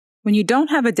When you don't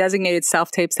have a designated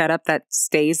self-tape setup that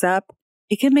stays up,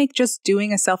 it can make just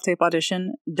doing a self-tape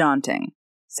audition daunting.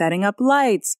 Setting up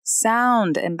lights,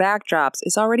 sound, and backdrops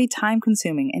is already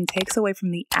time-consuming and takes away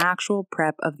from the actual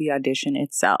prep of the audition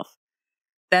itself.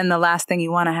 Then the last thing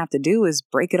you want to have to do is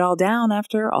break it all down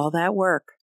after all that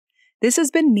work. This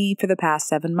has been me for the past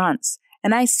 7 months,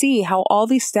 and I see how all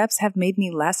these steps have made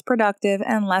me less productive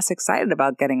and less excited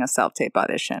about getting a self-tape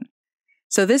audition.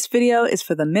 So this video is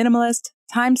for the minimalist,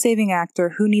 time-saving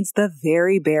actor who needs the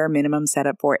very bare minimum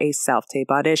setup for a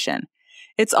self-tape audition.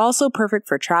 It's also perfect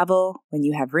for travel, when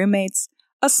you have roommates,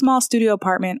 a small studio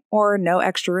apartment, or no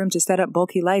extra room to set up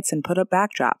bulky lights and put up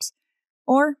backdrops,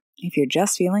 or if you're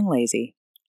just feeling lazy.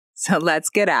 So let's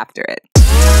get after it.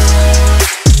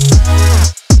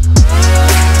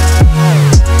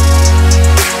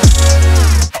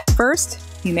 First,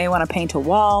 you may want to paint a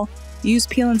wall, use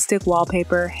peel and stick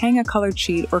wallpaper, hang a colored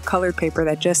sheet or colored paper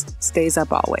that just stays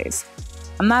up always.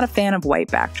 I'm not a fan of white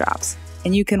backdrops,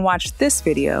 and you can watch this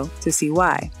video to see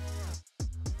why.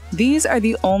 These are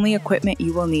the only equipment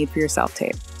you will need for your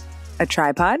self-tape: a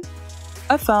tripod,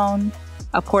 a phone,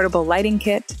 a portable lighting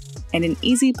kit, and an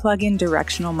easy plug-in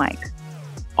directional mic.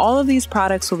 All of these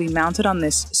products will be mounted on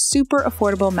this super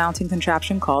affordable mounting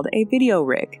contraption called a video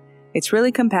rig. It's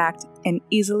really compact and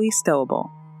easily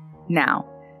stowable. Now,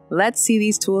 let's see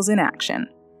these tools in action.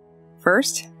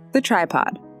 First, the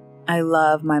tripod. I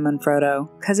love my Manfrotto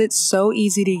because it's so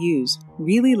easy to use,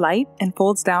 really light, and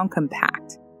folds down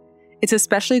compact. It's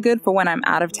especially good for when I'm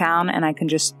out of town and I can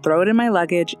just throw it in my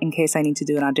luggage in case I need to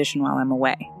do an audition while I'm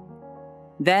away.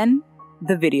 Then,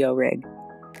 the video rig.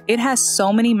 It has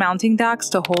so many mounting docks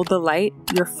to hold the light,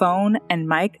 your phone, and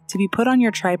mic to be put on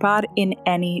your tripod in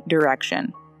any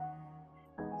direction.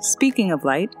 Speaking of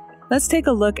light, let's take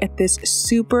a look at this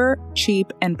super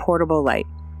cheap and portable light.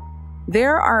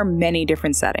 There are many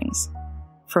different settings,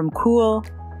 from cool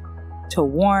to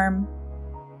warm,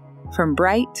 from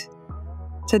bright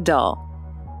to dull.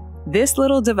 This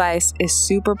little device is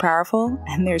super powerful,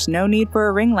 and there's no need for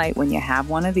a ring light when you have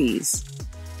one of these.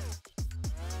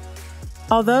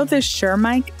 Although this Shure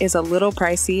mic is a little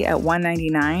pricey at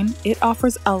 $199, it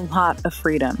offers a lot of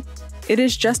freedom. It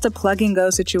is just a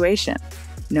plug-and-go situation.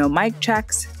 No mic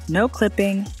checks, no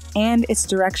clipping, and it's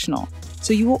directional,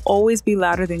 so you will always be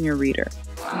louder than your reader.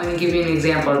 I'm going to give you an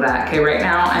example of that. Okay, right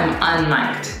now I'm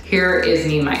unmiked. Here is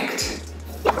me mic'd.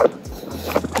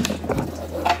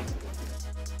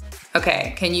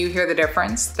 Okay, can you hear the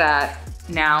difference? That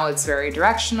now it's very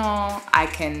directional. I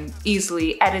can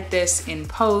easily edit this in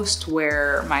post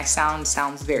where my sound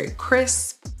sounds very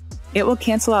crisp. It will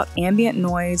cancel out ambient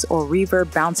noise or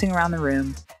reverb bouncing around the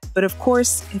room. But of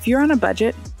course, if you're on a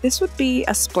budget, this would be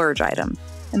a splurge item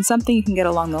and something you can get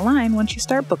along the line once you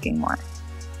start booking more.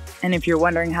 And if you're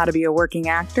wondering how to be a working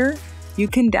actor, you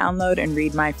can download and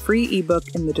read my free ebook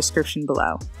in the description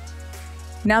below.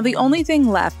 Now the only thing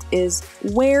left is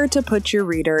where to put your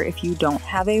reader if you don't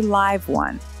have a live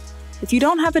one. If you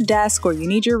don't have a desk or you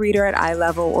need your reader at eye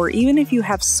level, or even if you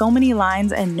have so many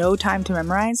lines and no time to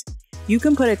memorize, you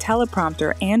can put a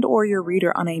teleprompter and/or your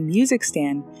reader on a music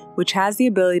stand, which has the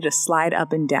ability to slide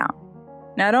up and down.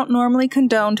 Now, I don't normally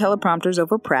condone teleprompters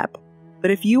over prep, but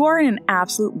if you are in an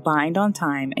absolute bind on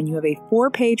time and you have a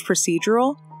 4-page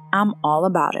procedural, I'm all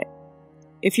about it.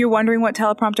 If you're wondering what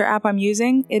teleprompter app I'm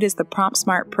using, it is the Prompt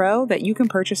Smart Pro that you can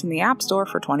purchase in the App Store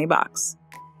for $20.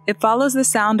 It follows the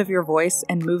sound of your voice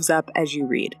and moves up as you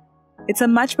read. It's a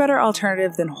much better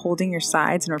alternative than holding your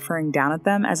sides and referring down at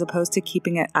them, as opposed to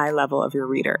keeping at eye level of your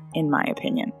reader, in my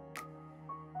opinion.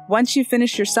 Once you've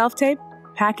finished your self-tape,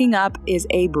 packing up is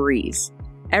a breeze.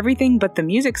 Everything but the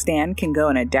music stand can go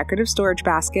in a decorative storage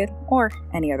basket, or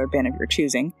any other bin of your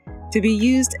choosing, to be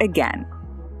used again.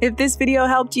 If this video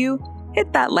helped you,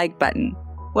 hit that like button.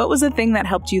 What was the thing that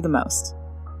helped you the most?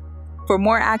 For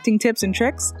more acting tips and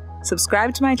tricks,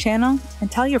 subscribe to my channel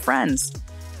and tell your friends.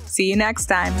 See you next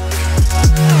time.